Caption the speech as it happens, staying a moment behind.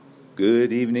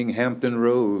Good evening, Hampton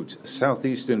Roads,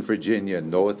 Southeastern Virginia,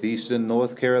 Northeastern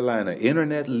North Carolina,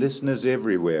 Internet listeners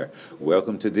everywhere.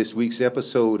 Welcome to this week's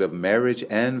episode of Marriage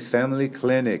and Family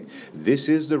Clinic. This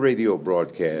is the radio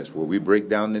broadcast where we break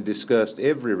down and discuss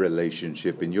every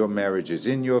relationship in your marriages,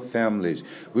 in your families.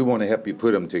 We want to help you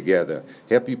put them together,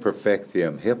 help you perfect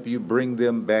them, help you bring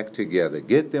them back together,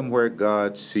 get them where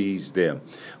God sees them.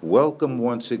 Welcome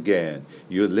once again.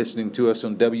 You're listening to us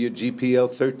on WGPL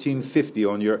 1350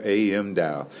 on your AM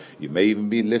dial. You may even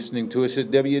be listening to us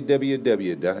at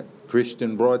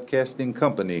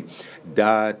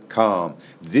www.christianbroadcastingcompany.com.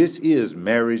 This is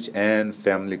Marriage and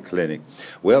Family Clinic.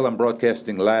 Well, I'm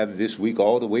broadcasting live this week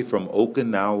all the way from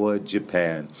Okinawa,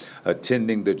 Japan,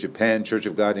 attending the Japan Church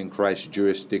of God in Christ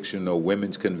Jurisdictional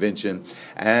Women's Convention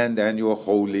and annual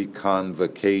Holy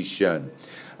Convocation.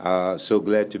 So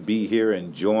glad to be here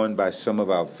and joined by some of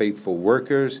our faithful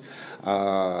workers.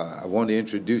 I want to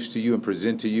introduce to you and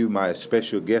present to you my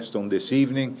special guest on this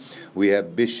evening. We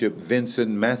have Bishop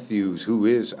Vincent Matthews, who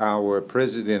is our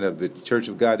president of the Church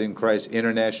of God in Christ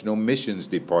International Missions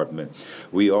Department.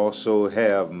 We also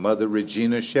have Mother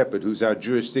Regina Shepherd, who's our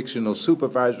jurisdictional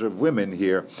supervisor of women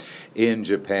here in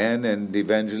Japan, and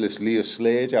Evangelist Leah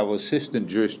Sledge, our assistant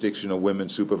jurisdictional women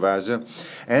supervisor,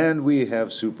 and we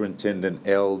have Superintendent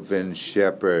Elvin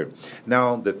Shepherd.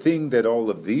 Now, the thing that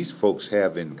all of these folks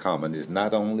have in common is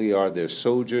not only are they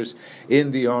soldiers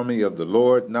in the army of the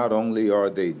Lord, not only are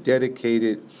they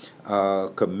dedicated,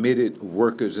 committed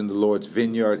workers in the Lord's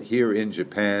vineyard here in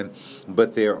Japan,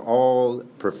 but they're all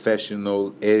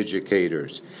professional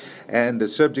educators. And the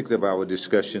subject of our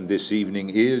discussion this evening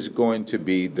is going to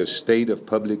be the state of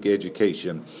public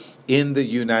education in the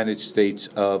United States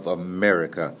of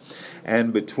America.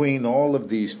 And between all of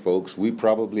these folks, we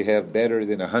probably have better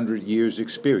than 100 years'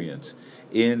 experience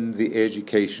in the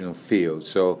educational field.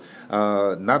 So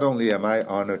not only am I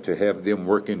honored to have them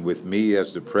working with me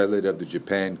as the prelate of the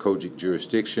Japan Kojic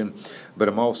jurisdiction, but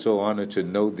I'm also honored to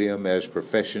know them as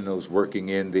professionals working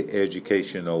in the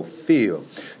educational field.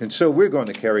 And so we're going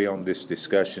to carry on this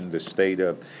discussion, the state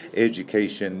of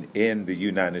education in the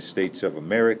United States of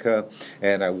America.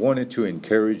 And I wanted to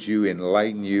encourage you,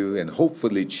 enlighten you, and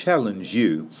hopefully challenge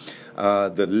you,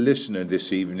 the listener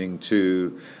this evening,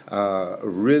 to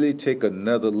really take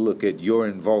another look at your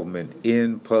involvement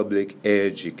in public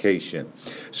education.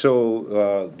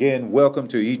 So again, welcome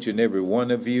to each and every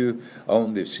one of you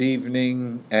on this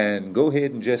evening, and go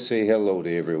ahead and just say hello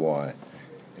to everyone.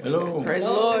 Hello. Praise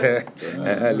the Lord.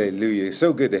 Hallelujah.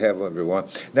 So good to have everyone.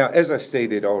 Now, as I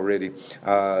stated already,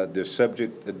 the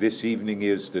subject this evening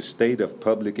is the state of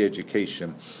public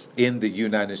education in the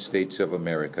United States of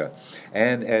America.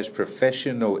 And as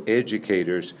professional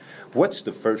educators, what's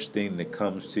the first thing that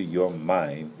comes to your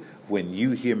mind when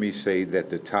you hear me say that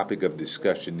the topic of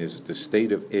discussion is the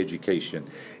state of education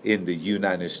in the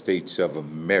United States of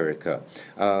America?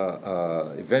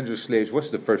 Evangelist Sledge, what's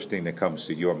the first thing that comes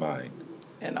to your mind?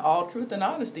 In all truth and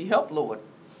honesty, help, Lord.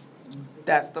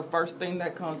 That's the first thing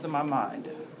that comes to my mind.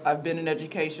 I've been in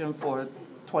education for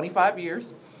 25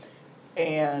 years,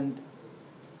 and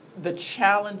the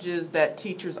challenges that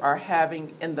teachers are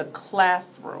having in the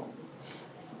classroom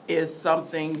is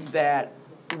something that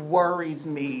worries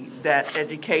me, that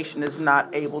education is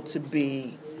not able to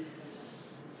be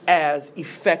as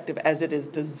effective as it is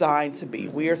designed to be.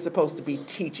 We are supposed to be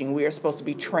teaching. We are supposed to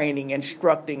be training,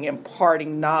 instructing,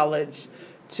 imparting knowledge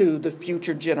to the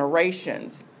future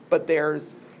generations. But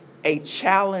there's a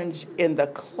challenge in the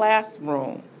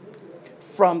classroom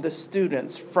from the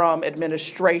students, from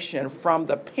administration, from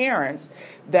the parents,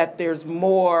 that there's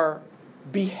more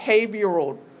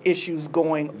behavioral issues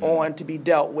going on to be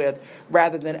dealt with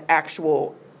rather than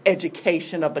actual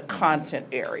education of the content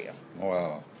area.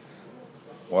 Wow.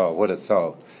 Wow, what a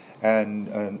thought.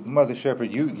 And Mother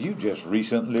Shepherd, you just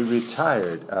recently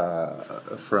retired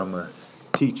from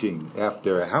teaching.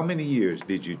 After how many years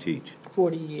did you teach?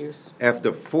 40 years.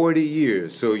 After 40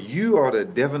 years. So you ought to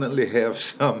definitely have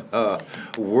some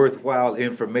worthwhile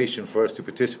information for us to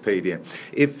participate in.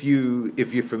 If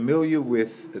you're familiar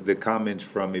with the comments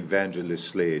from Evangelist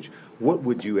Sledge, what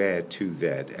would you add to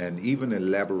that, and even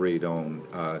elaborate on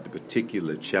the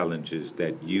particular challenges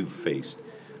that you've faced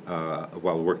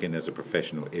while working as a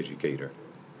professional educator?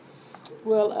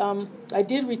 Well, I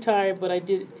did retire, but I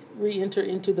did re-enter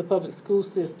into the public school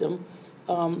system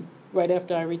right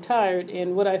after I retired.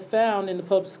 And what I found in the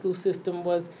public school system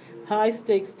was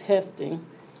high-stakes testing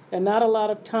and not a lot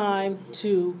of time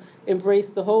to embrace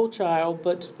the whole child,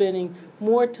 but spending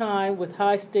more time with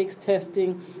high-stakes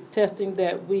testing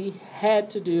that we had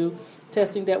to do,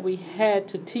 testing that we had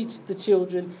to teach the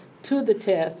children to the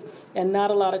test, and not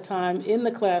a lot of time in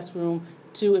the classroom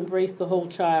to embrace the whole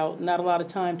child, not a lot of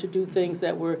time to do things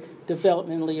that were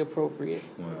developmentally appropriate.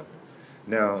 Wow.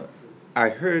 Now, I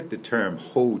heard the term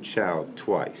whole child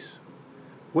twice.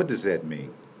 What does that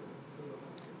mean?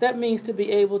 That means to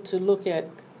be able to look at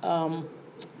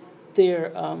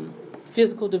their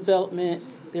physical development,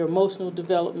 their emotional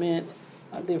development,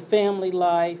 their family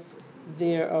life,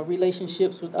 their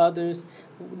relationships with others,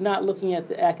 not looking at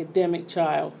the academic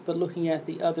child, but looking at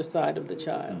the other side of the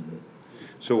child. Mm-hmm.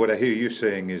 So what I hear you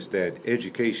saying is that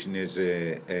education is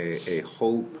a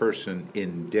whole person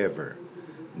endeavor.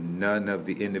 None of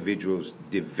the individual's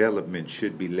development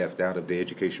should be left out of the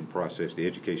education process, the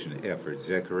education effort. Is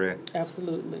that correct?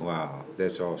 Absolutely. Wow,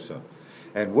 that's awesome.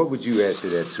 And what would you add to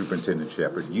that, Superintendent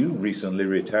Shepard? You recently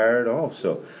retired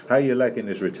also. How are you liking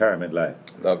this retirement life?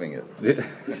 Loving it.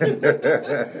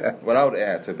 What I would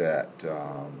add to that,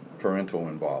 parental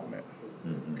involvement,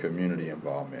 community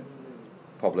involvement,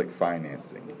 public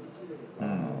financing.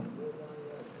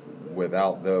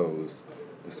 Without those,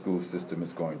 the school system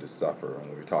is going to suffer. And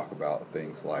when we talk about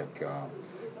things like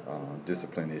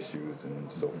discipline issues and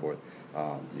so forth,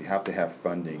 you have to have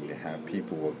funding to have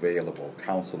people available,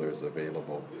 counselors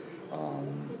available,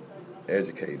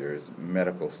 educators,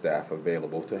 medical staff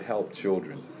available to help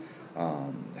children,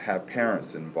 have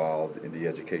parents involved in the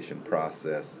education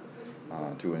process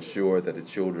to ensure that the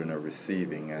children are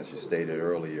receiving, as you stated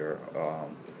earlier,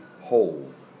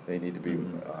 whole. They need to be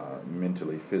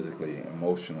mentally, physically,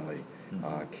 emotionally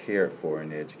cared for in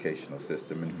the educational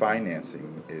system. And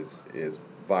financing is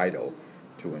vital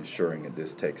to ensuring that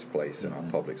this takes place in our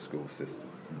public school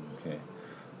systems. Okay.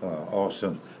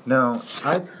 Awesome. Now,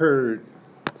 I've heard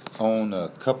on a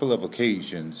couple of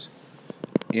occasions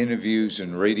interviews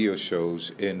and radio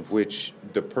shows in which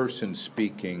the person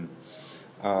speaking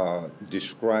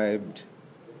described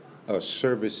a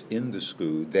service in the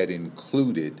school that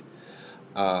included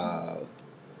a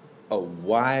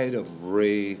wide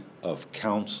array of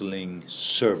counseling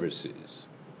services.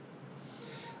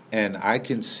 And I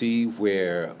can see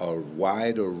where a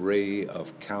wide array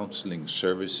of counseling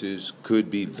services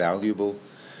could be valuable.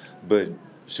 But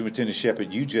Superintendent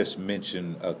Shepard, you just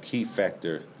mentioned a key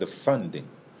factor, the funding.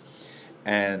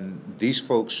 And these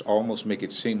folks almost make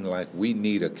it seem like we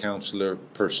need a counselor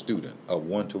per student, a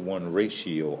 1-to-1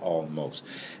 ratio almost.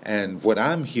 And what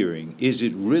I'm hearing, is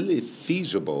it really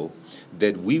feasible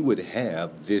that we would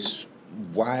have this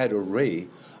wide array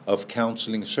of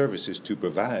counseling services to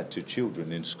provide to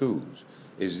children in schools?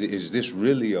 Is this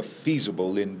really a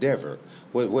feasible endeavor?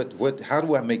 How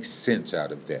do I make sense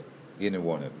out of that? Any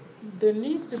one of them? There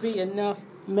needs to be enough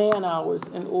man hours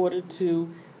in order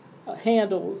to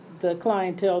handle the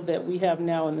clientele that we have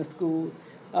now in the schools.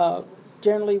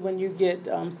 Generally, when you get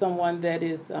someone that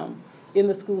is in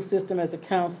the school system as a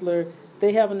counselor,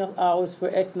 they have enough hours for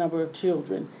X number of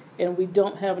children, and we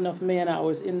don't have enough man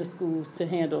hours in the schools to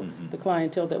handle the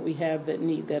clientele that we have that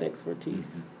need that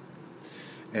expertise.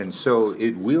 And so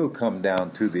it will come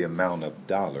down to the amount of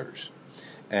dollars.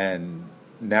 And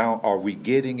now, are we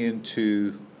getting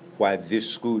into why this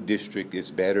school district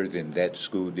is better than that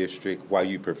school district, why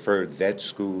you prefer that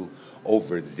school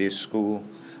over this school?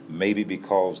 Maybe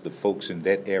because the folks in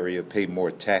that area pay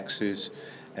more taxes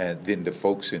than the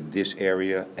folks in this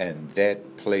area, and that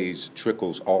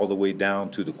trickles all the way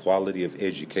down to the quality of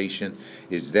education.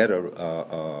 Is that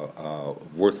a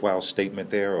worthwhile statement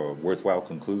there, or a worthwhile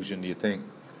conclusion, do you think?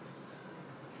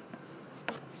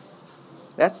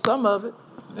 That's some of it.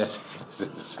 That's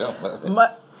some of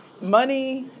it.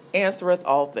 Money answereth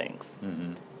all things,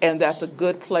 and that's a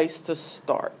good place to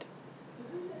start.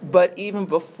 But even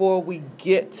before we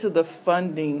get to the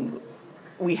funding,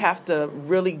 we have to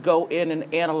really go in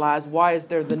and analyze, why is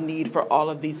there the need for all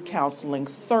of these counseling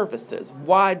services?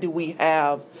 Why do we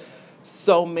have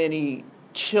so many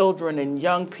children and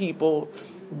young people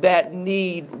that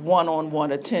need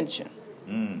one-on-one attention?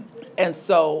 And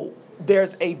so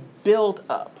there's a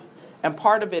build-up, and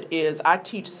part of it is I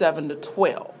teach 7 to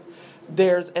 12.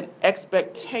 There's an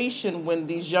expectation when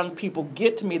these young people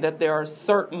get to me that there are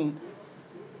certain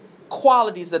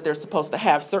qualities that they're supposed to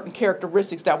have, certain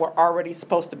characteristics that were already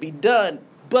supposed to be done,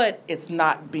 but it's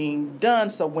not being done.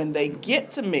 So when they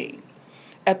get to me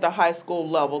at the high school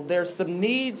level, there's some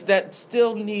needs that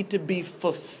still need to be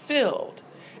fulfilled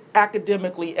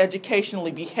academically,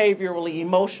 educationally, behaviorally,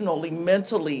 emotionally,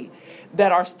 mentally,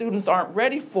 that our students aren't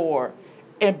ready for.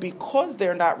 And because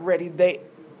they're not ready, they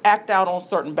act out on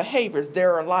certain behaviors.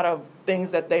 There are a lot of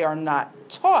things that they are not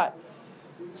taught.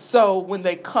 So when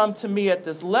they come to me at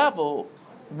this level,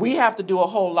 we have to do a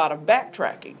whole lot of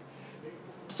backtracking.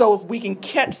 So if we can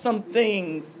catch some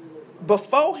things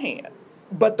beforehand,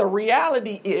 But the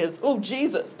reality is,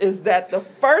 Jesus, is that the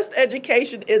first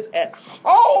education is at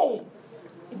home.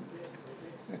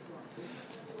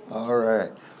 All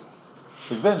right.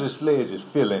 Evangelist Sledge is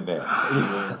feeling that.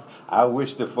 I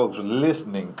wish the folks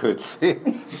listening could see.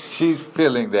 She's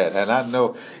feeling that. And I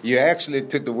know you actually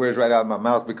took the words right out of my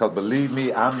mouth, because believe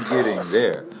me, I'm getting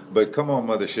there. But come on,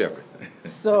 Mother Shepherd.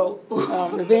 So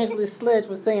Evangelist Sledge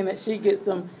was saying that she gets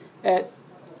them at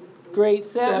grade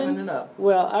 7 and up.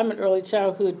 Well, I'm an early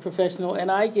childhood professional, and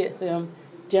I get them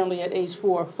generally at age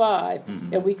 4 or 5.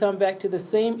 Mm-hmm. And we come back to the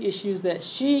same issues that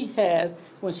she has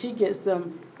when she gets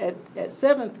them at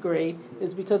 7th grade,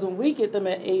 is because when we get them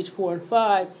at age 4 and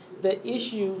 5, the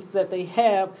issues that they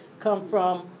have come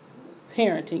from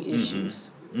parenting issues.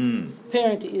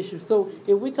 Parenting issues. So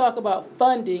if we talk about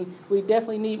funding, we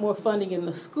definitely need more funding in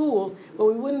the schools, but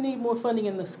we wouldn't need more funding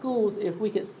in the schools if we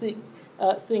could sink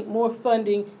more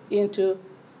funding into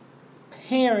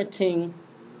parenting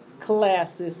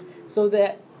classes, so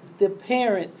that the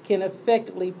parents can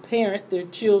effectively parent their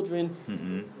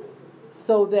children,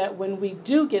 so that when we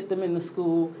do get them in the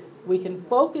school, we can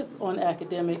focus on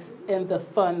academics and the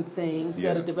fun things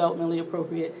that are developmentally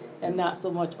appropriate, and not so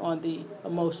much on the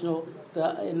emotional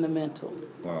and the mental.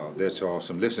 Wow, that's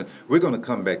awesome. Listen, we're going to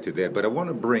come back to that, but I want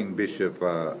to bring Bishop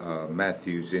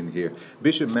Matthews in here.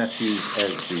 Bishop Matthews,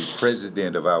 as the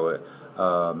president of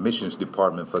our missions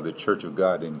department for the Church of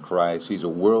God in Christ, he's a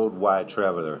worldwide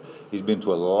traveler. He's been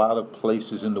to a lot of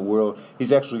places in the world.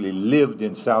 He's actually lived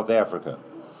in South Africa.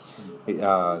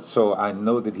 So I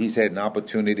know that he's had an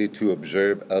opportunity to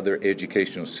observe other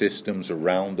educational systems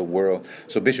around the world.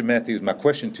 So Bishop Matthews, my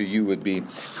question to you would be,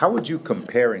 how would you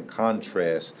compare and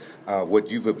contrast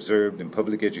what you've observed in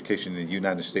public education in the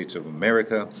United States of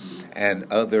America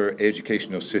and other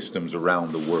educational systems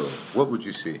around the world? What would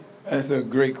you see? That's a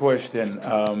great question,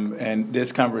 and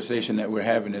this conversation that we're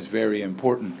having is very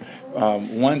important.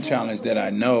 One challenge that I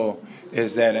know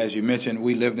is that, as you mentioned,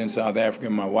 we lived in South Africa,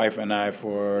 my wife and I,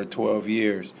 for 12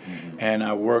 years. And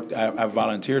I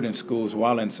volunteered in schools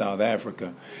while in South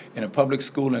Africa. In a public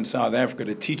school in South Africa,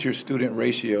 the teacher-student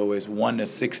ratio is 1 to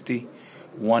 60,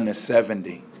 1 to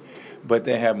 70. But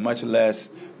they have much less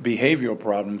behavioral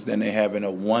problems than they have in a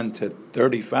 1 to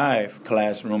 35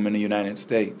 classroom in the United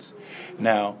States.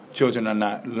 Now, children are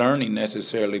not learning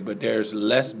necessarily, but there's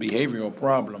less behavioral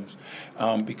problems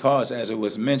because, as it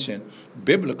was mentioned,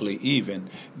 biblically even,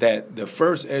 that the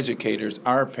first educators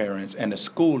are parents, and the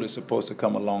school is supposed to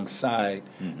come alongside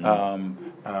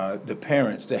the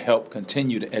parents to help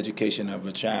continue the education of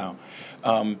a child.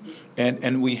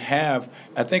 And we have,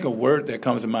 I think, a word that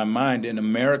comes to my mind in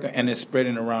America, and it's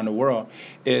spreading around the world,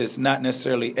 is not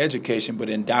necessarily education, but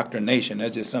indoctrination.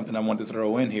 That's just something I want to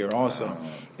throw in here also,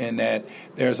 in that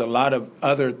there's a lot of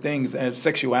other things. And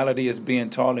sexuality is being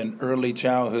taught in early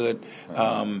childhood,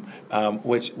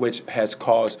 which has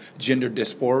caused gender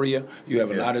dysphoria. You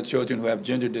have a lot of children who have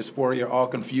gender dysphoria, all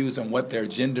confused on what their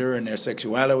gender and their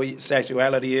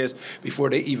sexuality is before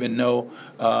they even know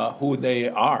who they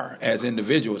are as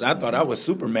individuals. I thought I was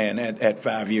Superman at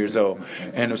 5 years old,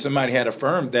 and if somebody had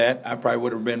affirmed that, I probably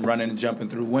would have been running and jumping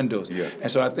through windows.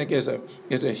 And so I think it's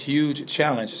a huge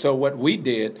challenge. So what we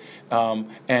did,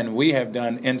 and we have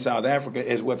done in South Africa,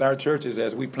 is with our churches,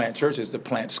 as we plant churches, to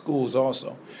plant schools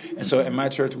also. And so in my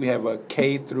church, we have a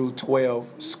K through 12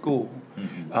 school.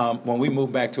 When we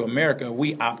moved back to America,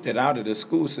 we opted out of the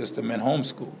school system and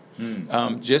homeschool.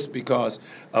 Just because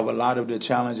of a lot of the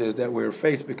challenges that we're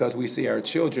faced, because we see our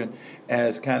children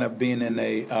as kind of being in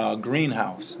a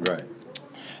greenhouse. Right.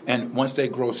 And once they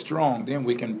grow strong, then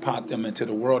we can pot them into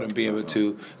the world and be able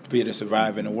to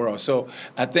survive in the world. So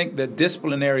I think the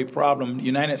disciplinary problem, the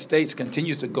United States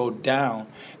continues to go down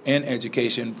in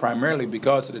education, primarily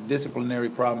because of the disciplinary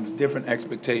problems, different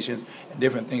expectations, and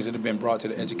different things that have been brought to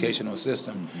the educational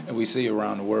system that we see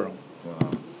around the world.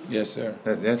 Wow. Yes, sir.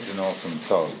 That's an awesome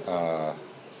thought.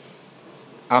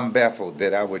 I'm baffled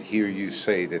that I would hear you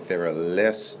say that there are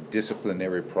less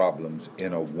disciplinary problems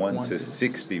in a 1 to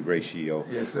 60 ratio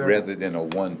rather than a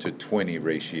 1 to 20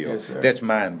 ratio. Yes, sir. That's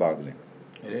mind-boggling.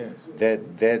 It is.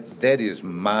 That is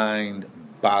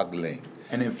mind-boggling.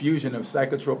 An infusion of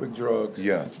psychotropic drugs.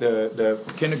 Yeah. The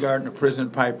kindergarten to prison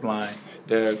pipeline.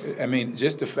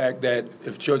 Just the fact that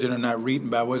if children are not reading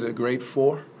by, grade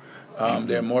 4?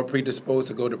 They're more predisposed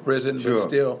to go to prison, but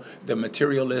still the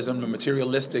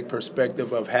materialistic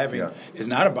perspective of having is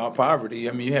not about poverty.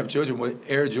 I mean, you have children with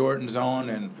Air Jordans on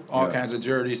and all kinds of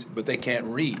jerseys, but they can't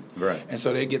read. Right. And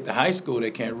so they get to high school, they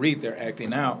can't read, they're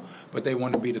acting out, but they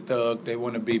want to be the thug, they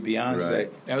want to be Beyonce.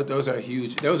 Right. Those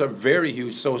are very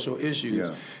huge social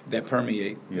issues that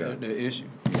permeate the issue.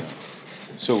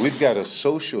 So we've got a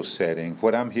social setting.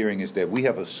 What I'm hearing is that we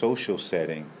have a social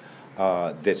setting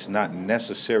that's not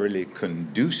necessarily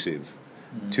conducive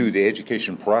to the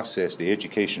education process, the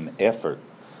education effort,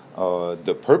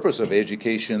 the purpose of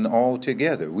education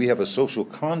altogether. We have a social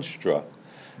construct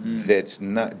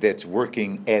that's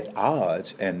working at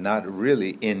odds and not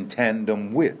really in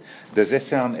tandem with. Does that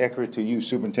sound accurate to you,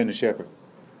 Superintendent Shepherd?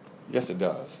 Yes, it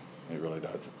does. It really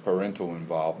does. Parental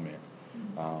involvement,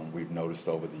 we've noticed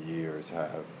over the years,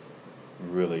 have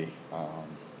really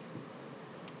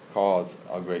caused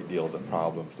a great deal of the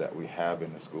problems that we have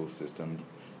in the school system,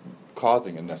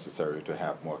 causing it necessary to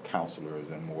have more counselors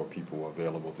and more people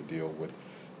available to deal with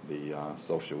the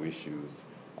social issues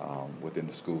within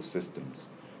the school systems.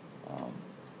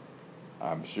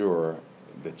 I'm sure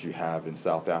that you have in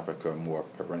South Africa more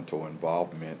parental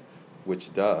involvement,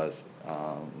 which does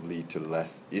lead to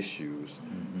less issues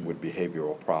with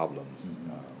behavioral problems.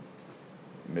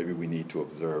 Maybe we need to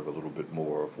observe a little bit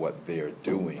more of what they're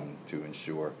doing to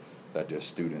ensure that their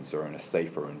students are in a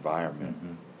safer environment,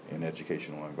 an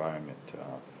educational environment,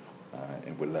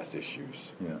 and with less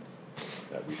issues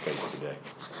that we face today.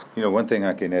 You know, one thing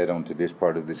I can add on to this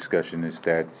part of the discussion is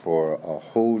that for a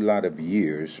whole lot of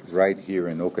years, right here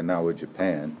in Okinawa,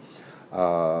 Japan,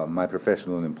 my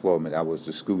professional employment, I was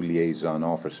the school liaison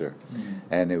officer.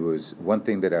 And it was one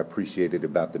thing that I appreciated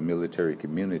about the military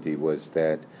community was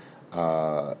that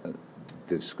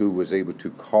the school was able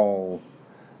to call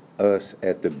us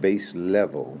at the base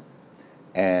level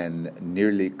and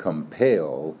nearly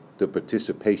compel the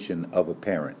participation of a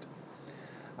parent.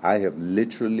 I have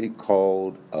literally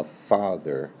called a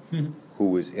father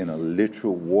who is in a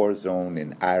literal war zone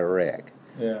in Iraq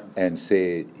and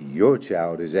said, your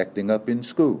child is acting up in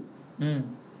school.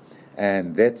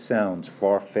 And that sounds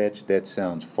far-fetched, that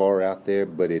sounds far out there,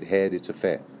 but it had its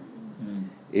effect.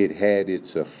 It had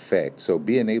its effect. So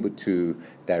being able to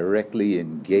directly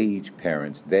engage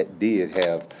parents, that did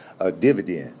have a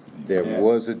dividend. There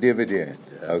was a dividend,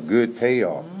 a good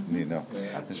payoff, you know.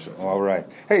 All right.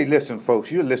 Hey, listen,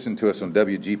 folks, you're listening to us on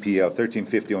WGPL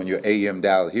 1350 on your AM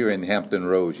dial here in Hampton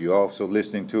Roads. You're also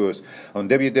listening to us on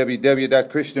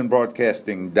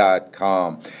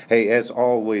www.christianbroadcasting.com. Hey, as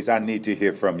always, I need to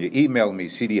hear from you. Email me,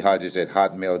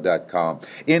 cdhodges@hotmail.com.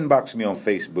 Inbox me on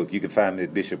Facebook. You can find me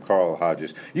at Bishop Carl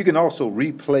Hodges. You can also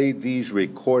replay these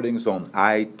recordings on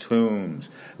iTunes.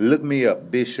 Look me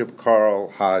up, Bishop Carl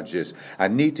Hodges. I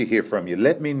need to hear from you.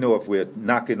 Let me know if we're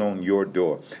knocking on your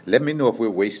door. Let me know if we're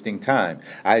wasting time.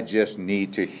 I just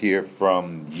need to hear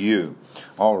from you.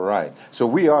 All right. So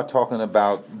we are talking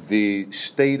about the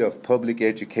state of public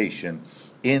education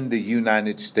in the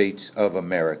United States of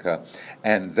America.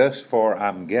 And thus far,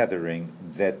 I'm gathering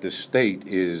that the state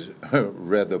is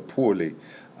rather poorly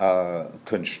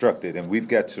constructed. And we've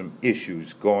got some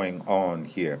issues going on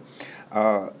here.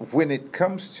 When it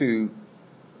comes to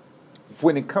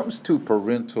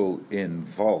parental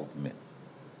involvement,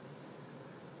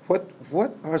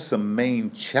 what are some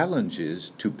main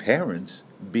challenges to parents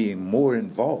being more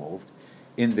involved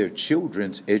in their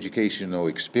children's educational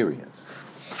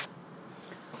experience?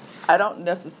 I don't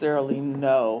necessarily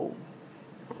know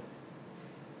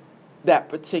that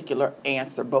particular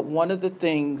answer, but one of the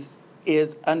things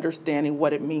is understanding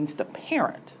what it means to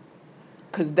parent,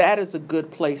 because that is a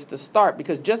good place to start,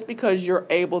 because just because you're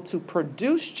able to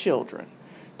produce children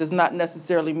does not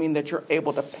necessarily mean that you're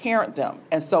able to parent them.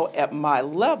 And so at my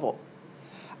level,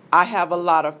 I have a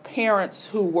lot of parents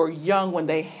who were young when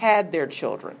they had their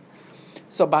children.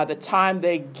 So by the time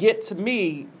they get to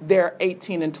me, they're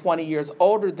 18 and 20 years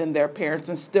older than their parents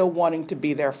and still wanting to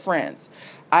be their friends.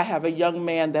 I have a young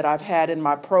man that I've had in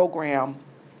my program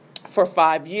for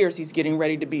 5 years. He's getting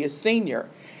ready to be a senior.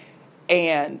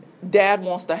 And Dad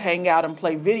wants to hang out and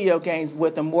play video games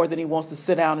with him more than he wants to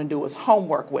sit down and do his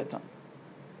homework with him.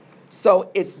 So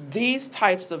it's these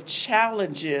types of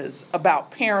challenges about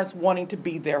parents wanting to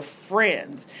be their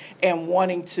friends and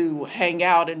wanting to hang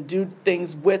out and do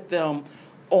things with them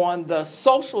on the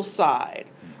social side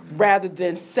rather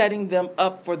than setting them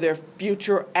up for their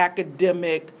future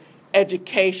academic,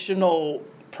 educational,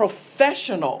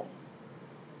 professional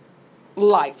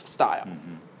lifestyle.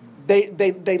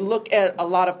 They look at a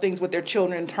lot of things with their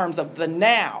children in terms of the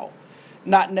now,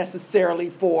 not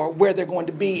necessarily for where they're going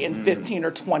to be in 15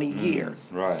 or 20 years.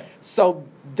 Right. So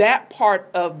that part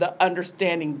of the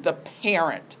understanding the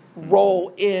parent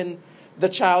role in the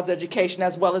child's education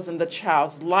as well as in the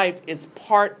child's life is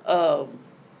part of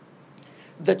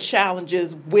the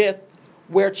challenges with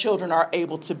where children are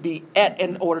able to be at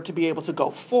in order to be able to go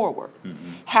forward.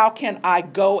 How can I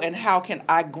go and how can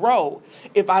I grow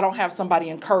if I don't have somebody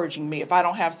encouraging me, if I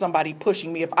don't have somebody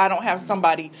pushing me, if I don't have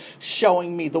somebody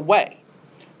showing me the way?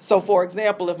 So, for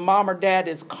example, if mom or dad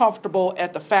is comfortable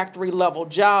at the factory level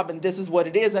job and this is what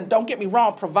it is, and don't get me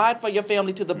wrong, provide for your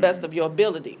family to the best of your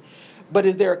ability. But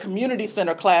is there a community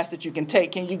center class that you can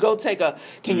take? Can you go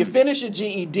can you finish a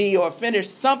GED or finish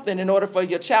something in order for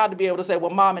your child to be able to say, well,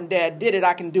 mom and dad did it,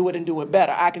 I can do it and do it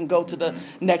better. I can go to the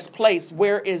next place.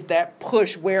 Where is that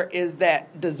push? Where is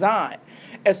that design?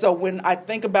 And so when I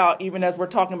think about, even as we're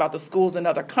talking about the schools in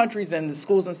other countries and the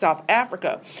schools in South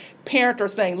Africa, parents are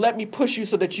saying, let me push you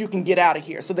so that you can get out of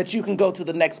here, so that you can go to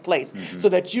the next place, so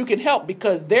that you can help,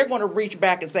 because they're going to reach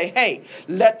back and say, hey,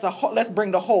 let's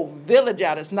bring the whole village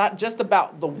out. It's not just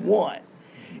about the one.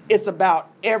 It's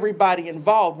about everybody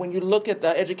involved. When you look at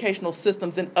the educational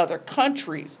systems in other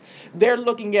countries, they're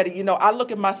looking at it. I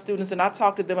look at my students and I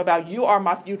talk to them about, you are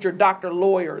my future doctor,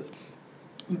 lawyers,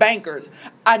 bankers.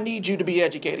 I need you to be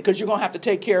educated because you're going to have to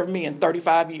take care of me in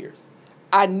 35 years.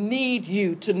 I need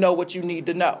you to know what you need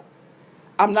to know.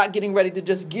 I'm not getting ready to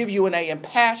just give you an A and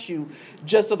pass you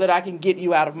just so that I can get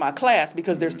you out of my class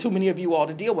because there's too many of you all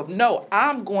to deal with. No,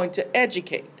 I'm going to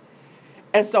educate.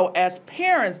 And so as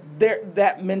parents,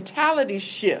 that mentality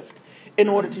shift in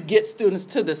order to get students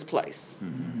to this place.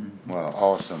 Wow,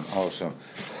 awesome.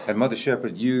 And Mother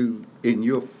Shepherd, you, in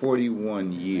your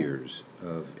 41 years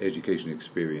of education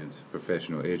experience,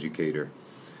 professional educator,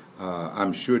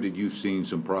 I'm sure that you've seen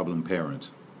some problem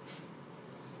parents.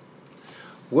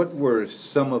 What were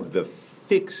some of the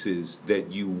fixes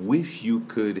that you wish you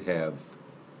could have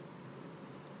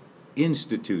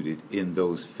instituted in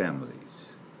those families?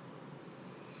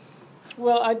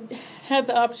 Well, I had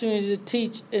the opportunity to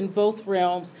teach in both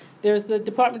realms. There's the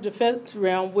Department of Defense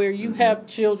realm where you have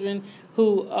children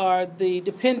who are the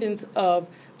dependents of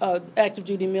active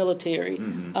duty military.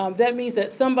 That means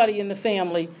that somebody in the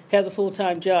family has a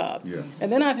full-time job. Yeah.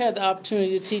 And then I've had the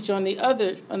opportunity to teach on the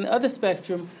other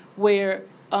spectrum where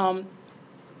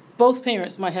both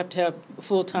parents might have to have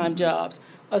full-time jobs.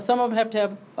 Some of them have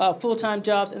to have full-time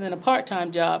jobs and then a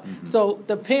part-time job. So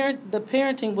the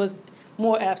parenting was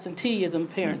more absenteeism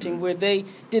parenting, where they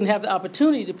didn't have the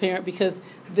opportunity to parent because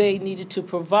they needed to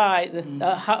provide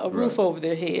a roof over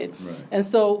their head. Right. And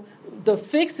so the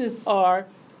fixes are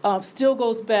still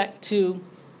goes back to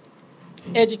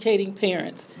educating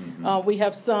parents. We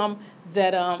have some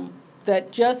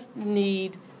that just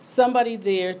need somebody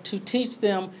there to teach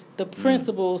them the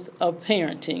principles of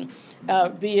parenting,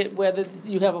 be it whether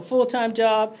you have a full-time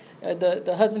job,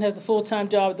 the husband has a full-time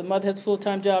job, the mother has a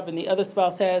full-time job, and the other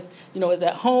spouse is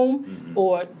at home,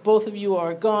 or both of you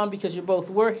are gone because you're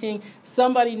both working.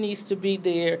 Somebody needs to be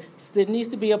there. There needs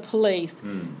to be a place,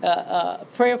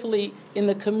 prayerfully in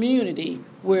the community,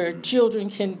 where children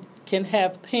can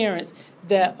have parents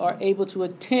that are able to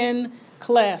attend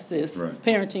classes,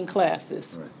 parenting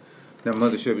classes. Right. Now,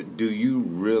 Mother Shepherd, do you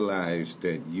realize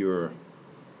that you're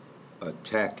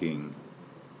attacking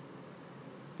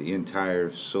the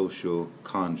entire social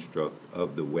construct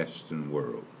of the Western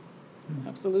world?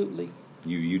 Absolutely.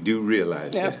 You do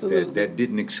realize Absolutely. that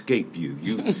didn't escape you.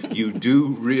 You do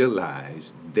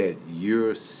realize that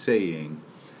you're saying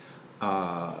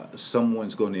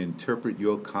someone's going to interpret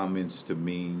your comments to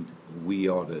mean we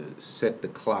ought to set the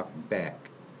clock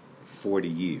back 40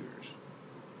 years.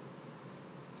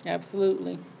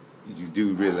 Absolutely. You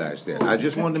do realize that. I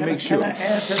just wanted to make sure. Can I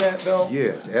add to that, though?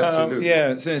 Yes,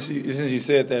 absolutely. Since you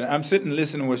said that, I'm sitting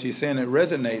listening to what she's saying. It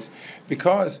resonates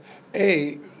because,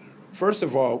 first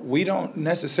of all, we don't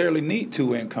necessarily need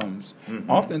two incomes.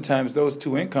 Oftentimes, those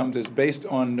two incomes is based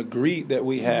on the greed that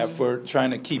we have for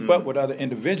trying to keep up with other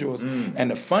individuals.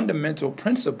 And the fundamental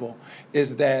principle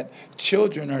is that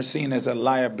children are seen as a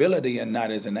liability and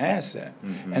not as an asset.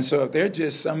 And so if they're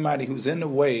just somebody who's in the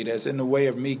way, that's in the way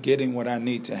of me getting what I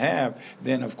need to have,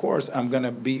 then of course I'm going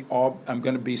to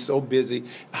be so busy.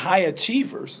 High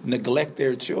achievers neglect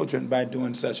their children by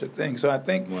doing such a thing. So I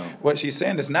think what she's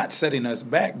saying is not setting us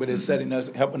back, but it's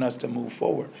helping us to move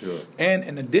forward. Sure. And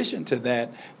in addition to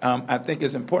that, I think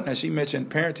it's important, as she mentioned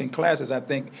parenting classes, I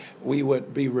think we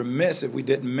would be remiss if we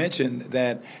didn't mention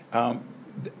that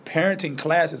parenting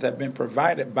classes have been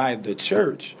provided by the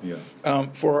church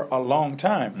for a long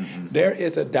time. There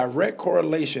is a direct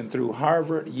correlation through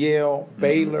Harvard, Yale,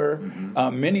 Baylor,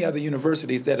 many other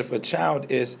universities, that if a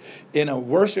child is in a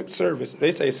worship service,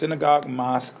 they say synagogue,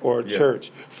 mosque, or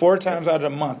church, 4 times out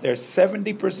of the month, they're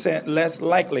 70% less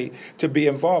likely to be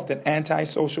involved in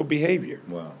antisocial behavior.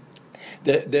 Wow.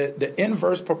 the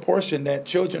inverse proportion that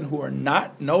children who are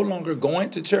no longer going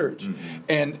to church,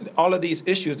 and all of these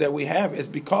issues that we have is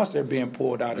because they're being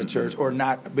pulled out of church or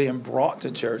not being brought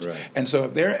to church. Right. And so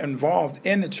if they're involved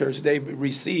in the church, they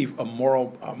receive a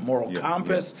moral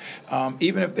compass,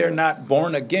 even if they're not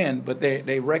born again, but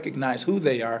they recognize who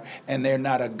they are, and they're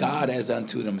not a God as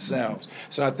unto themselves.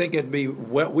 So I think we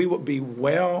would be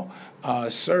well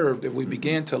served if we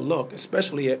begin to look,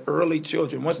 especially at early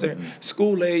children, once they're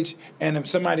school age, and if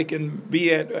somebody can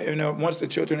be once the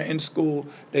children are in school,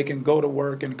 they can go to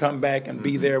work and come back and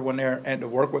be there when they're at to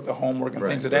work with the homework and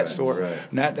things of that sort. Right.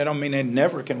 That don't mean they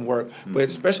never can work, but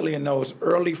especially in those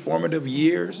early formative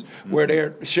years where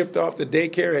they're shipped off to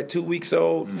daycare at 2 weeks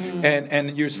old,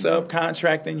 and you're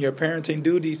subcontracting your parenting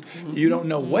duties, you don't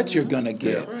know what you're going to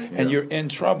get, and you're in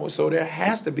trouble. So there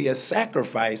has to be a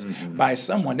sacrifice by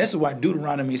someone. This is why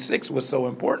Deuteronomy 6 was so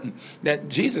important. That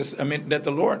that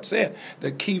the Lord said,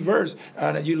 the key verse,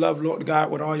 that you love Lord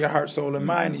God with all your heart, soul, and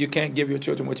mind. You can't give your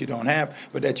children what you don't have,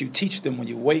 but that you teach them when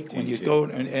you wake, when you go,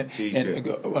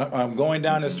 and going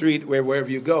down the street,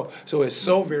 wherever you go. So it's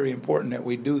so very important that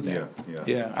we do that.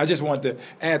 Yeah. I just want to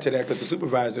add to that because the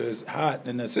supervisor is hot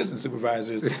and the assistant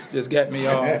supervisor just got me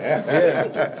all.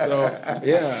 That's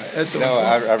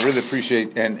I really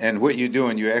appreciate and what you're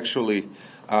doing. You actually.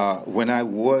 When I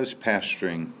was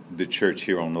pastoring the church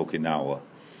here on Okinawa,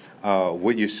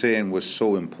 what you're saying was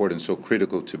so important, so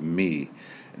critical to me,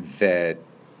 that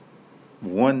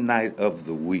one night of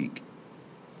the week,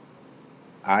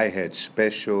 I had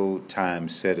special time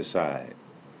set aside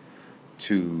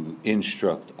to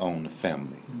instruct on the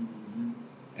family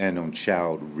and on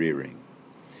child rearing.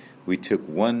 We took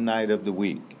one night of the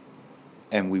week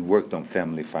and we worked on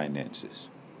family finances.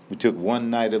 We took one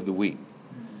night of the week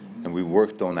and we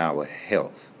worked on our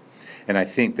health. And I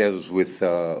think that was with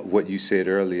what you said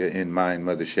earlier in mind,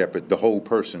 Mother Shepherd, the whole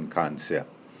person concept.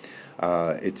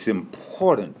 It's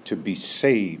important to be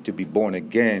saved, to be born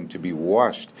again, to be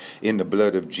washed in the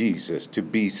blood of Jesus, to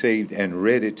be saved and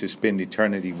ready to spend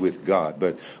eternity with God.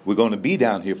 But we're going to be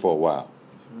down here for a while.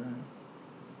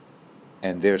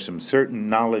 And there's some certain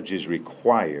knowledge is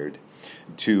required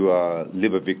to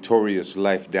live a victorious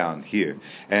life down here.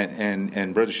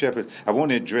 And Brother Shepherd, I want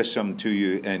to address something to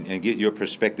you and get your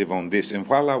perspective on this. And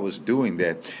while I was doing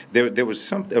that, there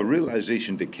was a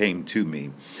realization that came to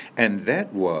me, and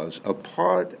that was a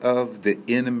part of the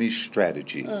enemy's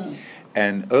strategy.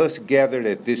 And us gathered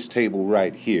at this table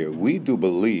right here, we do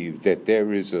believe that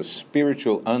there is a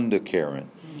spiritual undercurrent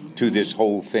to this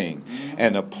whole thing.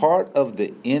 And a part of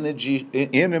the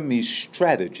enemy's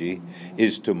strategy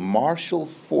is to marshal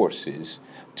forces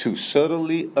to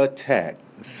subtly attack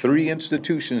three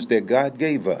institutions that God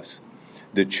gave us: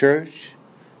 the church,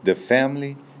 the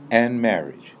family, and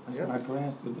marriage. That's my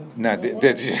class today. Now, you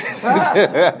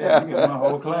get my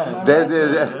whole class.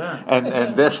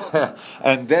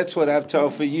 And that's what I've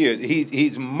taught for years.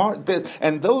 He's marked that,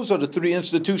 and those are the three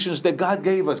institutions that God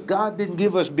gave us. God didn't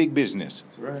give us big business.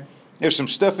 That's right. There's some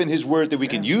stuff in His Word that we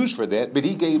can use for that, but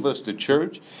He gave us the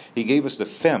church, He gave us the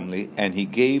family, and He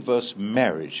gave us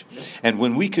marriage. And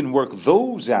when we can work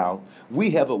those out,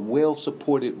 we have a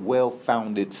well-supported,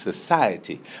 well-founded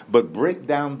society. But break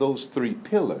down those three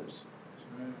pillars,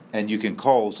 and you can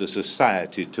cause the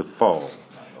society to fall.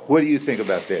 What do you think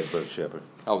about that, Brother Shepherd?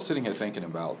 I was sitting here thinking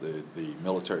about the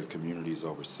military communities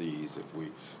overseas. If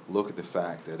we look at the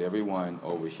fact that everyone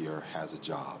over here has a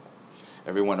job,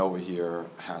 everyone over here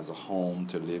has a home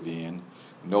to live in.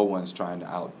 No one's trying to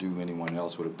outdo anyone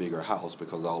else with a bigger house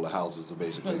because all the houses are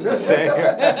basically the same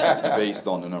based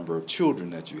on the number of children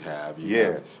that you have. You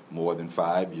have more than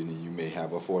 5, you may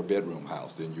have a 4-bedroom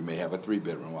house, then you may have a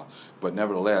 3-bedroom house. But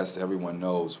nevertheless, everyone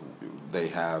knows they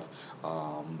have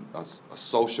a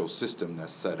social system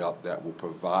that's set up that will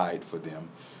provide for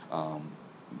them.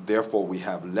 Therefore, we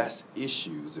have less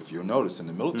issues, if you'll notice, in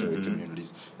the military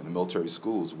communities and the military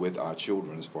schools with our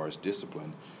children as far as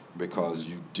discipline, because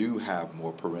you do have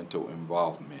more parental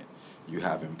involvement. You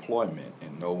have employment,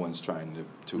 and no one's trying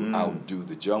to outdo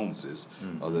the Joneses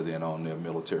other than on their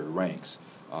military ranks.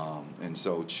 And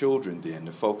so children then,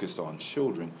 the focus on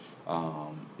children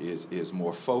is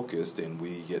more focused, and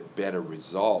we get better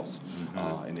results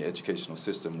in the educational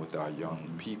system with our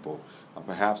young people.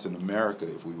 Perhaps in America,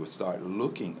 if we would start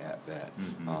looking at that,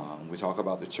 we talk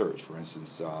about the church, for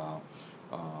instance,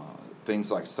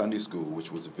 things like Sunday school,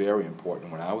 which was very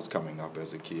important when I was coming up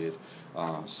as a kid,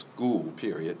 school,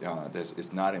 period.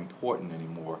 It's not important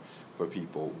anymore for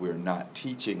people. We're not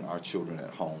teaching our children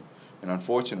at home. And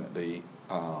unfortunately,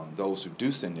 those who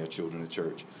do send their children to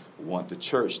church want the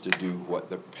church to do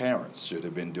what the parents should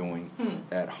have been doing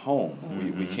at home.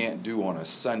 We can't do on a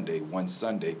Sunday, one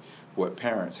Sunday, what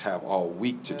parents have all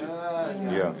week to do.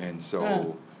 And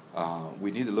so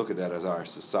we need to look at that as our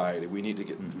society. We need to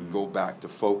go back to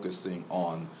focusing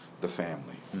on the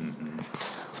family.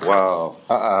 Wow.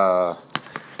 I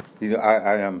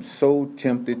am so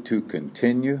tempted to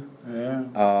continue.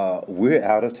 We're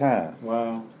out of time.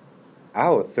 Wow.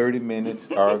 Our 30 minutes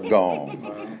are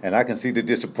gone. And I can see the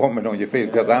disappointment on your face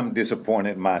because I'm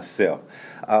disappointed myself.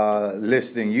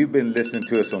 You've been listening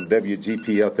to us on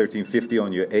WGPL 1350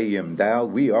 on your AM dial.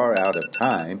 We are out of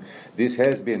time. This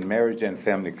has been Marriage and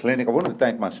Family Clinic. I want to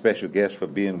thank my special guest for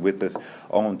being with us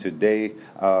on today.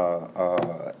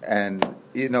 I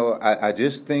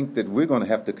just think that we're going to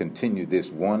have to continue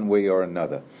this one way or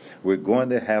another. We're going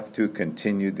to have to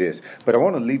continue this. But I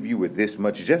want to leave you with this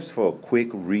much, just for a quick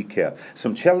recap.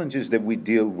 Some challenges that we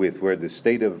deal with where the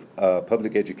state of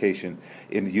public education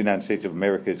in the United States of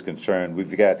America is concerned.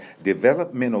 We've got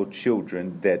developmental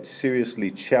children that seriously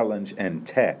challenge and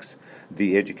tax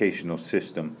the educational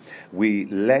system. We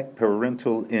lack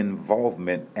parental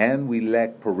involvement and we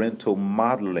lack parental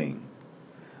modeling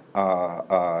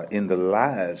in the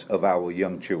lives of our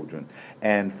young children.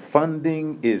 And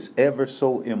funding is ever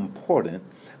so important,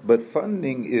 but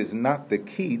funding is not the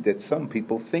key that some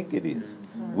people think it is.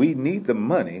 We need the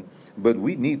money, but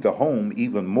we need the home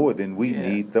even more than we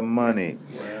need the money.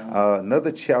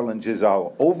 Another challenge is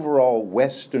our overall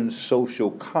Western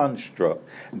social construct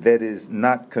that is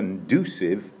not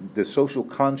conducive. The social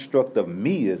construct of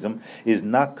meism is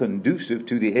not conducive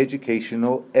to the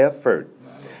educational effort.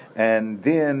 And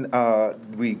then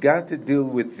we got to deal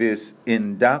with this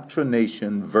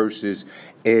indoctrination versus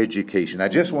education. I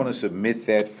just want to submit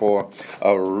that for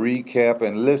a recap.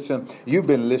 And listen, you've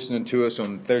been listening to us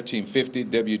on 1350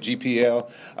 WGPL,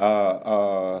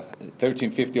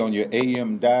 1350 on your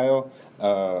AM dial.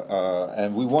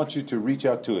 And we want you to reach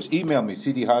out to us. Email me,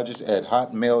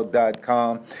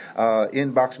 cdhodges@hotmail.com.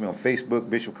 Inbox me on Facebook,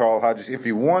 Bishop Carl Hodges. If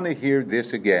you want to hear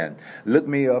this again, look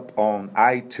me up on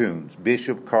iTunes,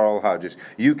 Bishop Carl Hodges.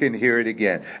 You can hear it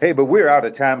again. Hey, but we're out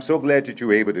of time. So glad that you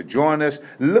were able to join us.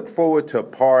 Look forward to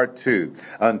part 2.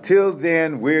 Until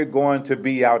then, we're going to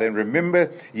be out. And remember,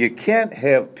 you can't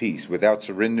have peace without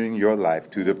surrendering your life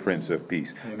to the Prince of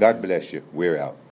Peace. Amen. God bless you. We're out.